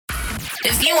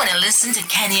If you want to listen to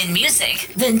Kenyan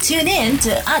music, then tune in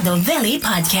to Ado Valley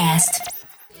Podcast.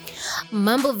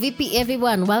 Mambo VP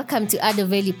everyone, welcome to Ado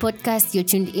Valley Podcast. You're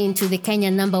tuned in to the Kenya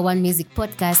 #1 music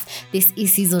podcast. This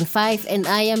is season 5 and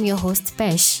I am your host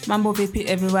Pesh. Mambo VP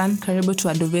everyone, karibu to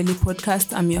Ado Valley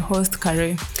Podcast. I'm your host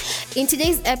Kare. In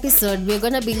today's episode, we're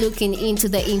going to be looking into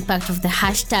the impact of the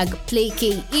hashtag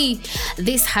PlayKE.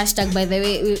 This hashtag, by the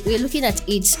way, we're looking at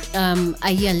it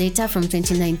a year later from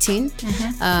 2019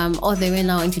 all the way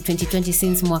now into 2020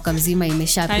 since mwaka mzima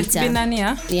imeshapita. It's been a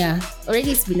year? Yeah,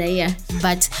 already it's been a year.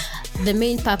 But the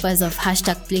main purpose of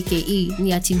hashtag PlayKE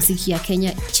ni ati mziki ya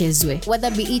Kenya ichezwe.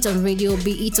 Whether be it on radio,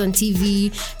 be it on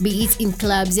TV, be it in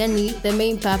clubs. Yani, the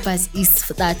main purpose is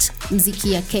that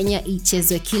mziki ya Kenya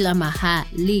ichezwe kila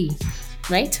mahali.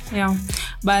 Right? Yeah.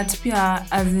 But pia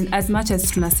as much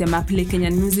as tunasema play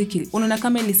Kenyan music, unaona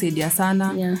kama ilisaidia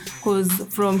sana. Yeah. Cause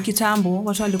from kitambo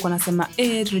watu walikuwa nasema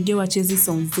radio wachezi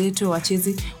songs zetu,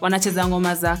 wanacheza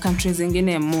ngoma za countries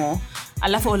zingine more.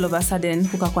 Alafu all of a sudden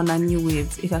kukakuwa na new wave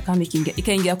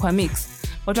ikaingia kwa mix.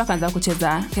 Watu wakaanza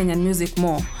kucheza Kenyan music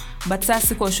more. But sasa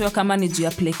siko sure kama ni juu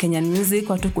ya play Kenyan music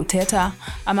watu kuteta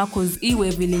ama cause hii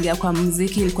wave iliingia kwa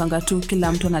muziki ilikuanga tu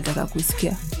kila mtu anataka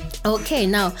kusikia. Okay,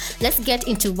 now let's get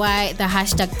into why the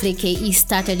hashtag PlayKE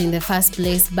started in the first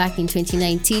place back in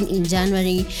 2019 in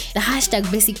January. The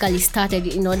hashtag basically started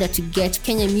in order to get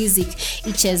Kenyan music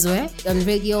ichezwe on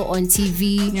radio, on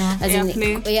TV.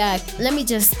 Let me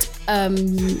just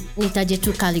nitaje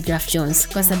tu Calligraph Jones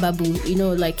kwa sababu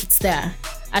like it's there.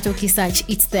 At Search,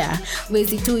 it's there.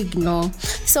 Where's it to ignore?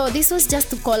 So this was just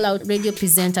to call out radio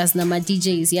presenters na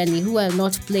DJs who are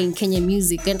not playing Kenyan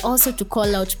music, and also to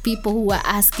call out people who are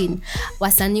asking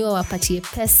wasanii wapatie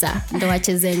pesa ndo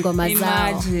wacheze ngoma zao.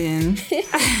 Imagine.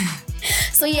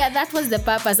 So that was the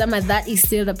purpose. That is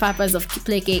still the purpose of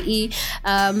PlayKE.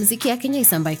 Mziki ya Kenya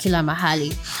isambae kila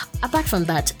mahali. Apart from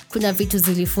that, kuna vitu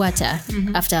zilifuata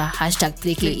after hashtag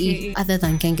PlayKE other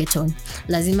than Gengeton.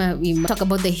 Lazima we talk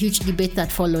about the huge debate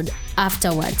that followed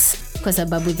afterwards. Kwa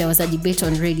sababu there was a debate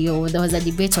on radio, there was a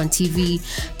debate on TV.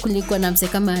 Kulikuwa na mse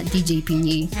kama DJ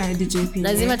Pinye. DJ Pinye.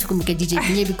 Lazima tukumbuke DJ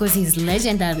Pinye because he's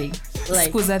legendary.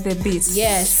 Schools at the beats.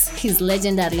 Yes, he's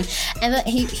legendary. And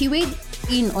he weighed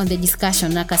in on the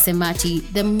discussion akasemati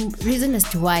the reason as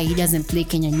to why he doesn't play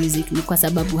Kenyan music ni kwa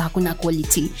sababu hakuna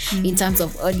quality in terms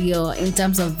of audio, in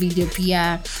terms of video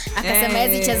pia. Akasema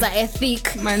hizi cheza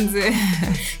ethic manze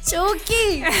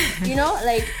chuki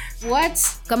like what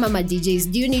kama ma DJs,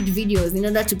 do you need videos in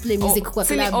order to play music kwa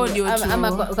club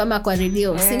ama kama kwa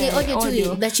radio? Sini audio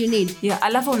too that you need.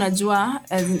 Alafu unajua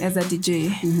as a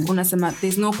DJ unasema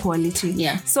there's no quality.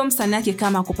 So msanii yake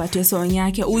kama kupatia song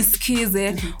yake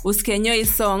usikize, usikenyo hii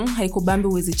song haikubambi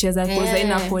uzicheza because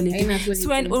haina quality. So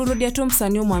when urudia tu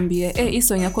msanii umwambie hii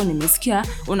song yako nimesikia,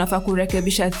 unafaa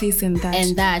kurekebisha this and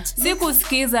that. Siku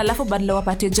usikiza alafu badala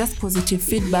wapatie just positive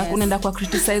feedback, unaenda kwa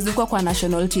criticize kwa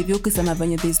national TV ukisema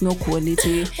venye there's no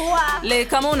quality. Like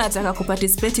kama unataka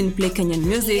kuparticipate in play Kenyan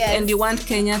music and you want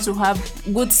Kenya to have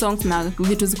good songs na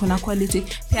vitu ziko na quality,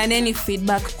 peaneni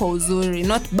feedback kwa uzuri,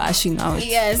 not bashing out.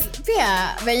 Yes,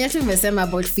 pia venye tumesema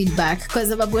about feedback kwa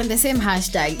sababu on the same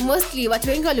hashtag mostly watu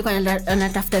wengi walikuwa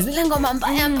wanatafuta zile ngoma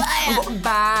mbaya.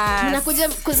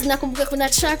 Nakumbuka kuna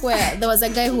track where there was a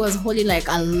guy who was holding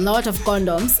like a lot of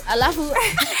condoms. Alafu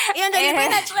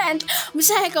ilikuwa trend.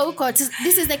 Mshaheka huko,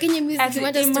 this is the Kenyan music you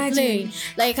want us to play.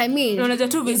 Like unajua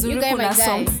tu vizuri kuna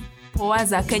songs poa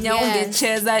za Kenya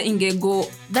ungecheza ingego.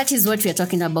 That is what we are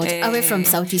talking about. Away from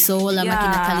Sauti Sol ama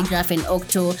kina Calligraph and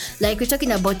Octo. Like we're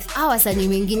talking about wasanii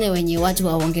wengine wenye watu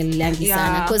waongeleangi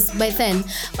sana because by then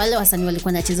wale wasanii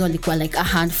walikuwa nacheza walikuwa like a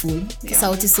handful.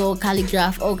 Sauti Sol,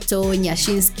 Calligraph, Octo,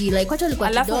 Nyashinski, like watu walikuwa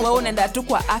kidogo. Alafu wewe unaenda tu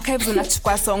kwa archives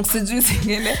unachukua songs sijui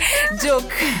zingine.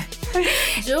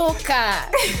 Joker.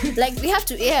 Like we have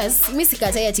to, mimi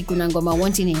sikatai ati kuna ngoma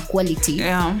wanting in quality.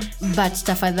 But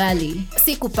tafadhali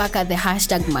si kupaka the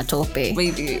hashtag matope.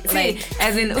 Baby. Like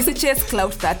as in usichase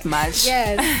clout that much.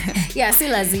 Si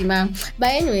lazima. But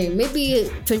anyway, maybe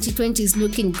 2020 is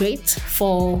looking great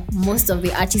for most of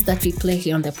the artists that we play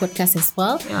here on the podcast as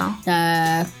well.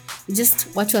 Just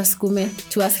watu wasukume,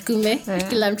 tuwasukume,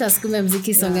 kila mtu asukume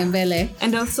mziki songe mbele.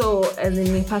 And also as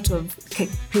in part of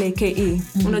PlayKE,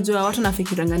 unajua watu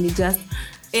nafikiranga ni just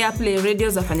Airplay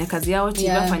radios wafanya kazi yao, TV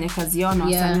wafanya kazi yao na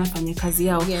wasanii wafanya kazi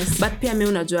yao. But pia mimi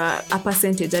unajua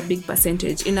a big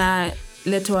percentage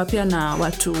inaletwa pia na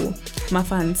watu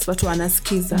mafans watu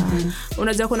wanasikiza.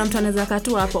 Unajua kuna mtu anaweza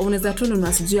katu hapo unaweza tu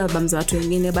nunua sijui album za watu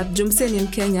wengine but Jumse ni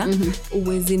Mkenya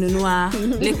uwezi nunua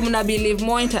like mna believe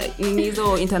more in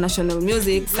hizo international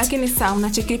music lakini saa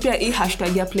unacheki pia hii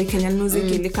hashtag ya Play Kenyan Music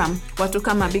ilikam watu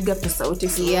kama big up to Sauti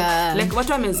Sol like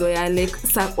watu wamezoea like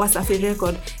Wasafi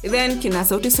record then kina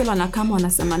Sauti Sol na kama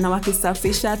wanasema na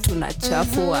wakisafisha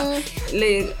tunachafua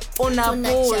like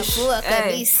unachafua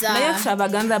kabisa na hiyo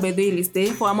extravaganza by the way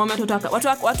stay for a moment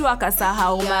watu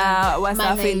wakasahau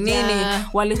Wasafi nini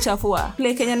walichafua.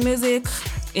 Play Kenyan Music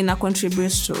ina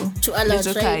contribute to a lot,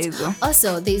 right?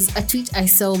 Also, there's a tweet I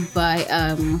saw by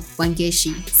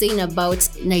Wangeshi saying about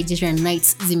Nigerian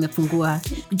nights zimepungua.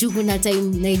 Juguna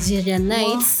time Nigerian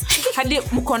nights. Hadi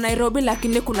mko Nairobi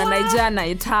lakini kuna Nigerian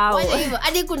night hao.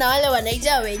 Hadi kuna wale wa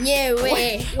Nigeria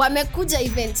wenyewe wamekuja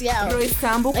event yao.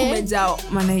 Roysambu kumejao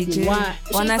ma Nigeria.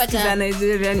 Wanasikiza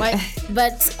Nigerian.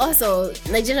 But also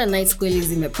Nigerian nights kweli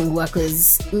zimepungua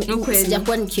cause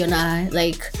sijakuwa nikiona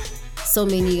like so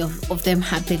many of them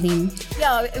happening.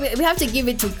 Yeah, we have to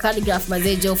give it to Calligraph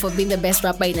Mazejo for being the best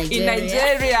rapper in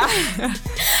Nigeria.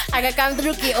 Aka come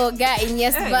through Kioga in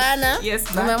Yes Bana. Yes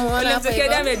Bana.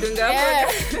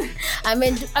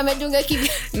 Amedunga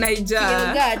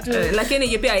Nigeria.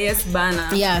 Lakini pia Yes Bana.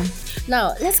 Yeah.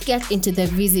 Now, let's get into the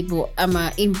visible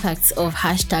impacts of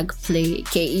 #Play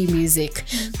KE Music.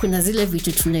 Kuna zile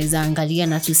vitu tunaweza angalia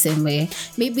na tuseme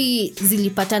maybe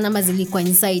zilipatana ama zilikuwa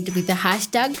inside with the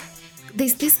hashtag.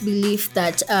 There's this belief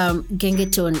that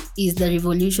Gengeton is the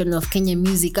revolution of Kenyan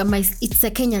music. It's a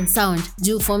Kenyan sound.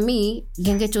 For me,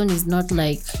 Gengeton is not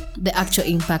like the actual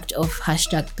impact of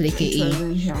 #Play KE.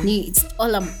 It's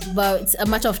all about, it's a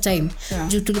matter of time.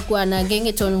 Tulikuwa na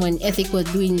Gengeton when Ethic was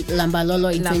doing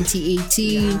Lambalolo in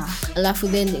 2018. Alafu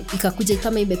then ikakuja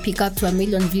kama ibe pick up to 1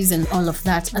 million views and all of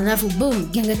that. Alafu boom,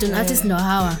 Gengeton artists know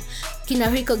hawa. Kina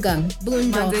Rico Gang,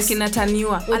 Boondocks,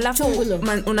 kinataniwa. Alafu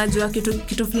unajua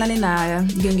kitu fulani na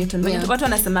Gengeton. Watu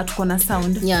wanasema tuko na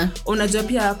sound. Unajua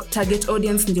pia target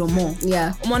audience ndio more.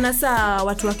 Umeona saa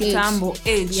watu wa kitambo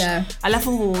age.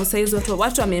 Alafu saizi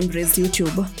watu wame-embrace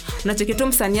YouTube. Unacheki tu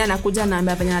msanii anakuja na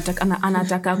ambaye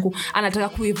anataka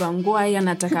kuiva ngwai,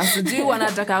 anataka sijui,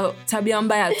 anataka tabia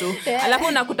mbaya tu. Alafu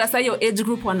unakuta saa hiyo age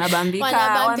group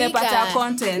wanabambika, wamepata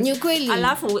content.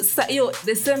 Alafu saa hiyo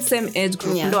the same age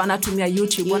group ndo anatumia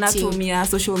YouTube, wanatumia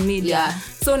social media.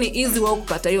 So ni easy wao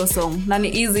kupata hiyo song. Na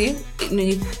ni easy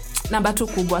ni namba 2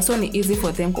 kubwa, so ni easy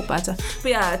for them kupata.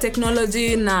 Pia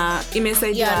technology na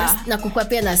imesaidia na kukua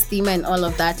pia na Steam and all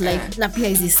of that like na pia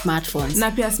hizi smartphones.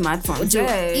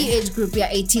 Age group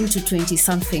ya 18 to 20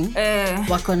 something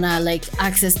wako na like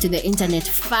access to the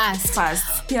internet fast.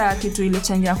 Pia kitu ile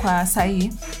changia kwa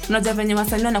sahi. Unajua venye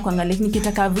wasanii na kuangalia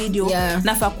nikitaka video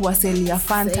nafaa kuwaselia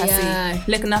fantasy.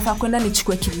 Like nafaa kwenda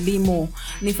nichukue kilimo,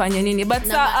 nifanye nini? But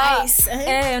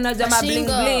unajua ma bling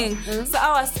bling. So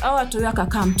our tu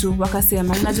yakakam tu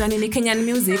wakasema unajua nini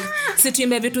Kenyan music si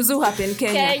tuimbe vitu zu happen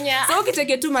Kenya. So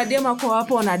ukiteke tu mademo kwa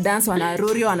hapo wana dance, wana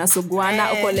ruri,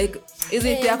 wanasuguana uko like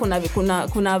hizi pia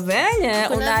kuna venye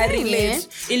una relate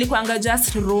ili kuanga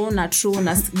just raw na true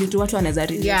na vitu watu wanaweza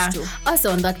relate to.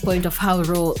 Also on that point of how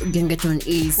raw Gengeton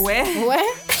is.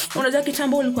 Unajua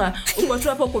kitambo ulikuwa uko tu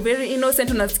hapo kwa very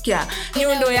innocent unasikia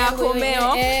nyundo yako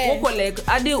meo uko like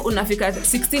hadi unafika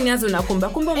 16 years unakumba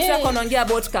mtu anaongea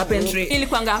about carpentry ili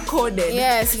kuanga coded.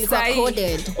 Ilikuwa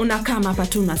coded. Unakama hapa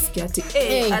tu unasikia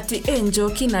ati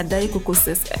Njoki nadai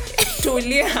kukusesa.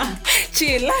 Tulia,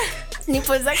 chill.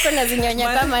 Nipo zako na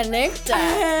zinyonya kama nectar.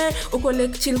 Uko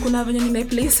like chill, kuna venye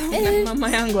nimeplay song na mama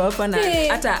yangu hapa na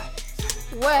hata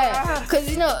because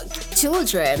you know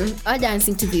children are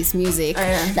dancing to this music.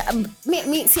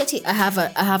 Me see I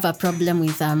have a problem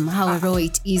with how raw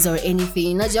it is or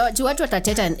anything. Najua watu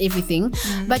watateta and everything,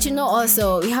 but you know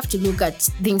also we have to look at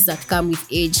things that come with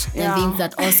age and things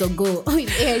that also go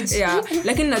with age.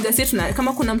 Lakini najua sisi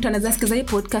kama kuna mtu anaweza sikiza hii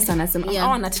podcast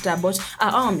anasema anateta about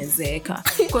amezeeka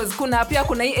because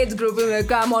kuna hii age group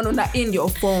kama unaona in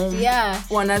your form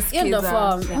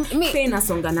wanasikiza pia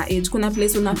inasonga na age. Kuna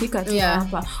place unafika tu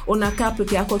hapa unakaa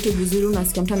peke yako tu vizuri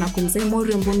unasikia mtu anakumsema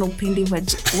Mori mbona upendi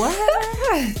vaji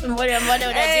Mori mbona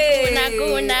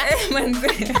unajikuna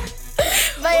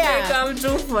come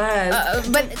too fast.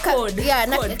 But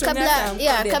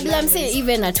kabla I'm saying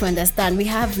even to understand we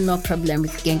have no problem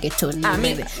with Gengeton.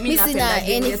 Missing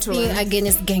anything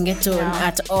against Gengeton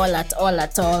at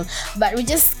all. But we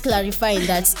just clarifying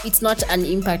that it's not an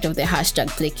impact of the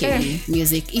 #Play KE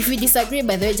Music. If you disagree,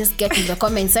 by the way, just get in the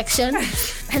comment section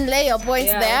and lay your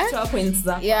points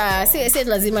there.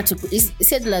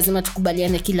 Said lazima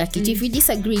tukubaliane kila kitu. If you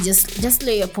disagree, just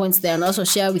lay your points there and also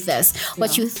share with us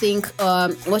what you think,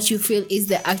 what you feel is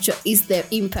the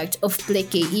impact of Play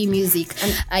KE music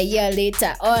a year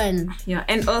later on.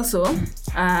 And also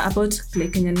about Play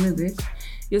Kenyan music,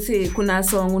 you see kuna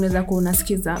song unaweza kuwa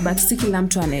unasikiza but si kila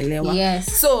mtu anaelewa.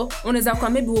 So unaweza kuwa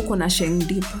maybe uko na Sheng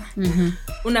Deep.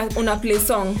 Una play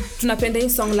song, tunapenda hii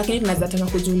song lakini tunaweza taka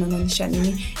kujua unamaanisha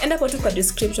nini. Enda kwa tu kwa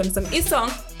description sema hii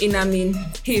song ina mean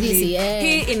hivi.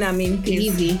 Hii ina mean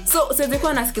hivi. So usiweze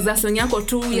kuwa unasikiza song yako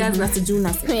 2 years na sijui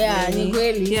unasikia. Ni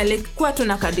kweli. Like kwa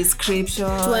tuna ka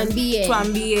description.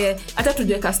 Tuambie hata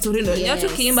tujue ka story ndio. Yote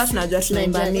kiimba tunajua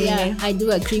tunaimba nini. I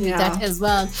do agree with that as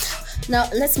well. Now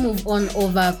let's move on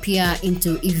over here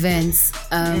into events.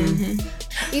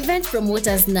 Event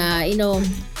promoters now,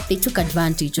 they took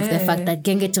advantage of the fact that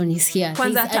Gengeton is here.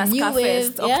 There's a new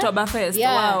wave, Oktoberfest.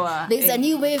 Wow. There's a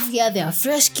new wave here. There are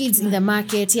fresh kids in the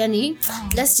market. Yani,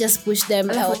 let's just push them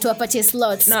to a party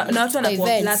slots. Not on a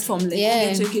platform.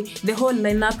 The whole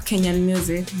lineup, Kenyan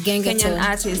music, Gengeton. Kenyan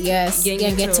artists. Yes,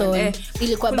 Gengeton.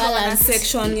 Ilikuwa balance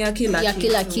section ya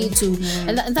kila kitu.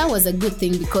 And that was a good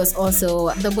thing because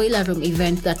also the Boiler Room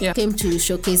event that came to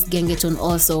showcase Gengeton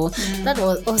also, that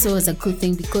was a good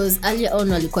thing because earlier on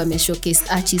walikuwa showcase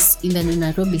artists in the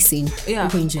Nairobi scene.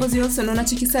 Because you also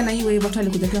unachiki sana hii wave watu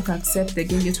walikuja kwa accept the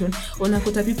Gengeton.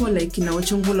 Unakuta people like na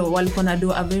Ochungulo walikuwa na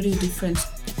do a very different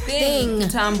thing.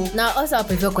 Now also I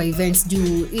prefer kwa events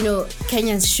do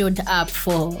Kenyans showed up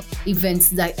for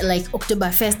events that like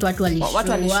Oktoberfest watu wali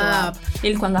show up.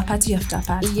 Ilikuwa party after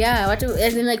party. Watu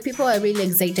as in like people are really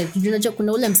excited. Unajua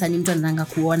kuna ule msanii mtu ananga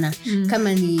kuona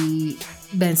kama ni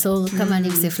Bensoul, kama ni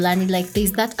Mseflani, like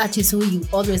there's that artist who you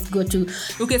always go to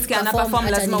perform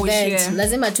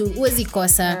lazima tu uwezi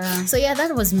kosa. So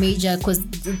that was major because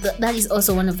that is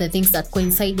also one of the things that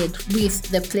coincided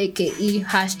with the Play KE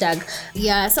hashtag.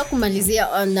 So kumalizia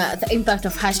on the impact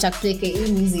of hashtag Play KE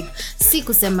music, si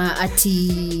kusema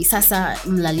ati sasa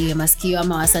mlalie masikio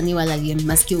ama wasanii walalie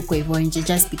masikio kwa hivyo nje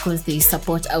just because they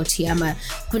support out here ama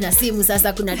kuna simu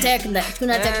sasa kuna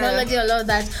technology all of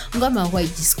that. Ngoma huwa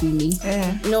ijiskumi.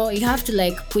 You have to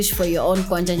like push for your own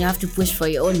content, you have to push for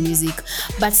your own music,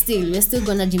 but still we're still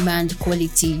gonna demand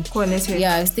quality.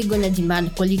 We're still gonna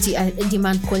demand quality.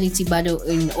 Demand quality bado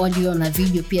in audio na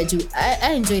video pia juu.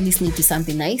 I enjoy listening to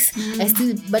something nice. I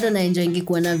still bado na enjoying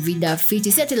kuona vida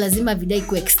fit. Si ati lazima vida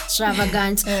iko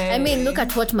extravagant. I mean look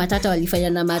at what Matata walifanya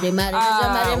na Maremare.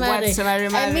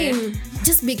 I mean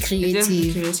just be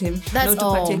creative. That's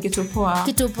all.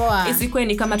 Kitu poa. Isikwe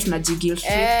ni kama tunajiguilt.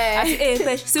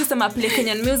 Si usema Play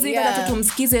Kenyan music hata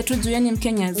tumsikize tu juu yeye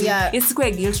Mkenya.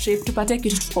 Isikwe guilt trip, tupate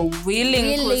kitu tuko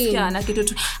willing kusikia na kitu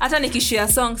tu. Hata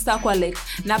nikishare song star kwa like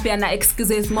na pia na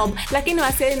excuses mob. Lakini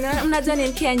wase mnajua ni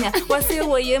Mkenya. Wase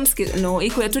woye no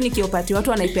iko tu nikiopati watu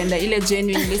wanaipenda ile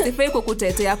genuine. Sifai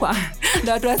kukutetea kwa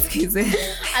ndio watu wasikize.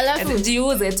 Alafu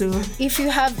jiuze tu. If you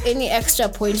have any extra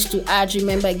points to add,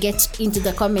 remember get into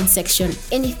the comment section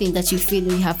anything that you feel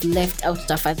we have left out.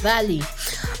 Tafadhali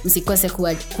msikose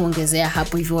kuongezea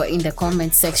hapo hivyo in the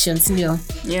comment sections ndio.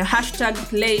 Hashtag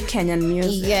Play Kenyan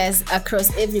music. Yes, across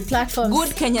every platform.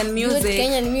 Good Kenyan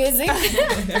music.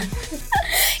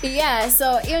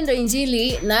 So hiyo ndo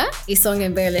injili na isonge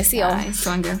mbele sio?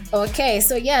 Isonge. Okay,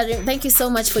 so thank you so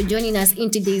much for joining us in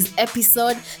today's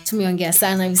episode. Tumeongea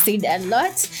sana, we said a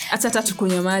lot. Acha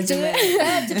tukunywe maji.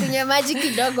 Tukunywe maji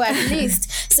kidogo at least.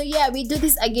 So we do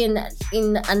this again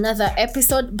in another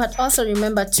episode, but also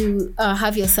remember to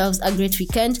have yourselves a great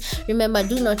weekend. Remember,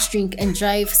 do not drink and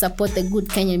drive. Support the good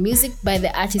Kenyan music, buy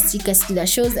the artist Chika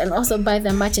shows, and also buy the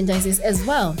merchandises as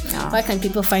well. Where can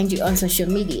people find you on social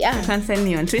media? You can find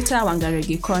me on Twitter, Wangare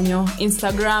Gikonyo,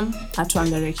 Instagram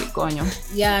 @Wangare Gikonyo.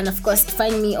 And of course,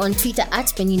 find me on Twitter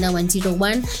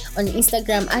 @Penina101, on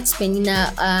Instagram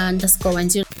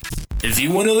 @Penina_10. If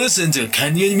you want to listen to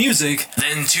Kenyan music,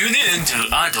 then tune in to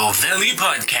Ado Valley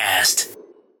Podcast.